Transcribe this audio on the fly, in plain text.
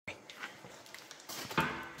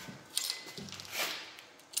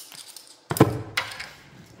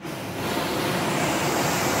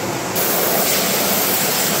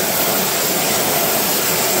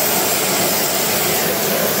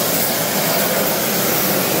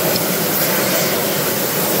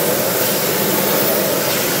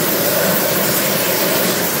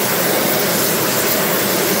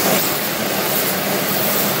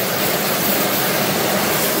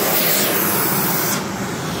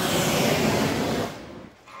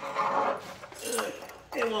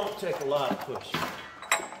take a lot of push.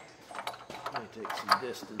 Let me take some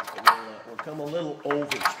distance. We'll come a little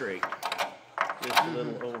over straight. Just a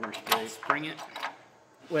little over straight. Spring it.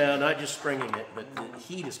 Well, not just springing it, but the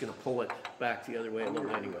heat is going to pull it back the other way a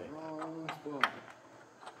little anyway.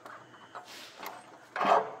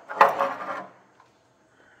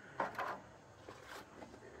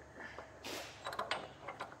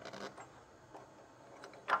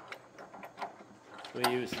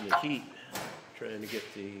 We're using the heat, trying to get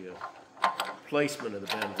the placement of the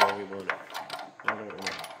bend where we want it. I don't want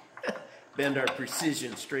to bend our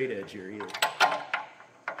precision straight edge here either.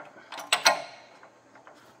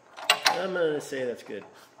 I'm going to say that's good.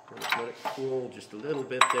 Let it cool just a little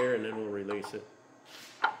bit there, and then we'll release it.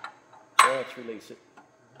 Let's release it.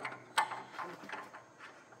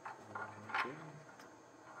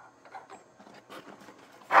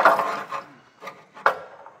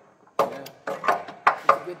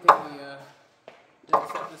 Good thing we didn't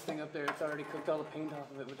set this thing up there. It's already cooked all the paint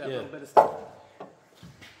off of it with that little bit of stuff.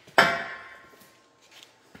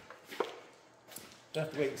 We'll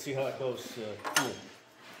have to wait and see how it goes.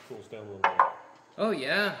 Cools down a little bit. Oh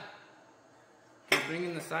yeah. Can you bring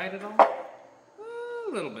in the side at all?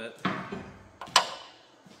 A little bit.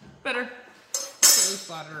 Better.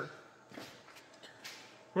 Flatter.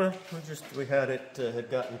 Well, we had it had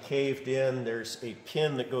gotten caved in. There's a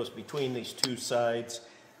pin that goes between these two sides,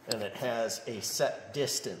 and it has a set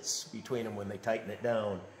distance between them when they tighten it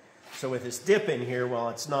down. So with this dip in here, while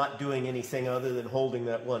it's not doing anything other than holding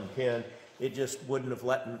that one pin, it just wouldn't have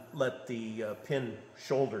let the pin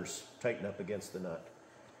shoulders tighten up against the nut.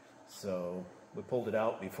 So we pulled it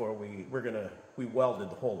out before we welded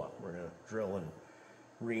the hole up. We're gonna drill and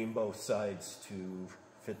ream both sides to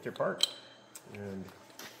fit their part, and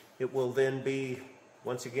it will then be,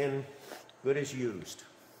 once again, good as used.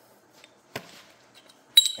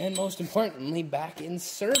 And most importantly, back in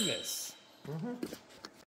service. Mm-hmm.